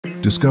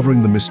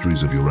Discovering the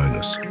mysteries of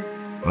Uranus,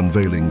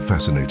 unveiling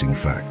fascinating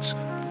facts.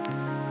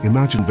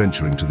 Imagine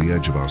venturing to the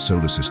edge of our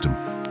solar system,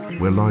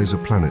 where lies a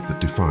planet that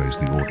defies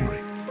the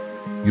ordinary.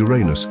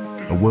 Uranus,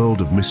 a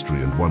world of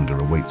mystery and wonder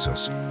awaits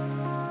us.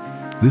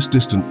 This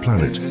distant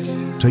planet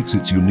takes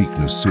its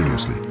uniqueness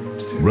seriously,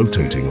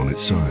 rotating on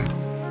its side.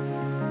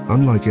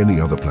 Unlike any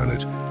other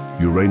planet,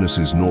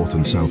 Uranus's north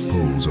and south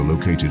poles are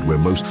located where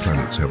most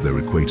planets have their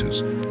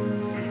equators.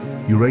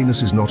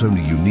 Uranus is not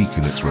only unique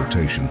in its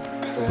rotation,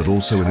 but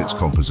also in its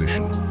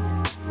composition.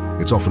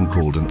 It's often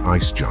called an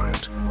ice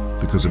giant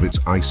because of its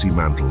icy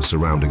mantle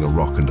surrounding a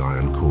rock and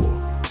iron core.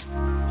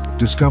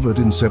 Discovered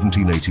in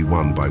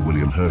 1781 by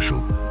William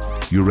Herschel,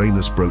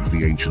 Uranus broke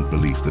the ancient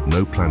belief that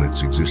no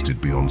planets existed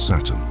beyond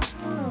Saturn.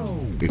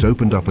 It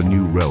opened up a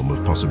new realm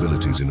of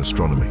possibilities in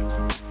astronomy.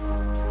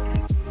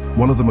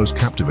 One of the most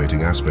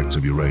captivating aspects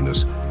of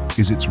Uranus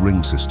is its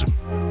ring system.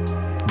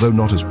 Though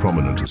not as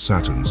prominent as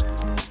Saturn's,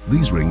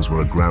 these rings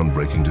were a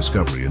groundbreaking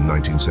discovery in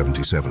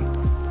 1977.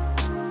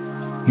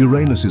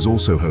 Uranus is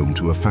also home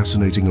to a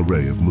fascinating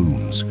array of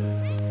moons,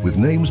 with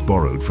names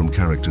borrowed from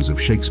characters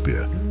of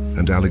Shakespeare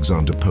and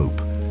Alexander Pope,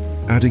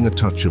 adding a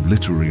touch of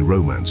literary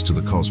romance to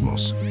the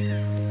cosmos.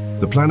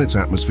 The planet's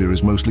atmosphere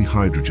is mostly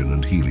hydrogen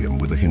and helium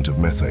with a hint of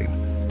methane.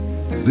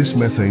 This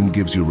methane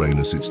gives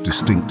Uranus its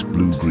distinct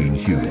blue-green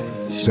hue,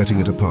 setting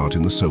it apart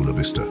in the solar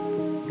vista.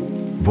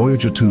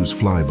 Voyager 2's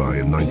flyby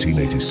in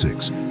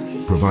 1986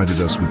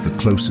 provided us with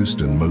the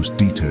closest and most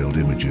detailed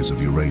images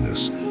of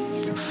Uranus,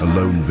 a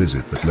lone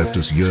visit that left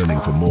us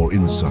yearning for more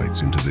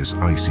insights into this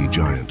icy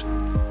giant.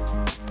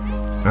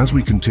 As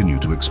we continue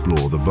to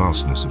explore the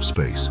vastness of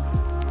space,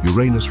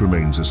 Uranus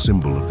remains a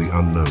symbol of the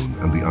unknown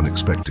and the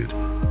unexpected,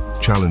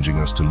 challenging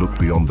us to look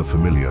beyond the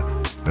familiar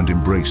and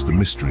embrace the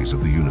mysteries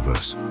of the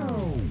universe.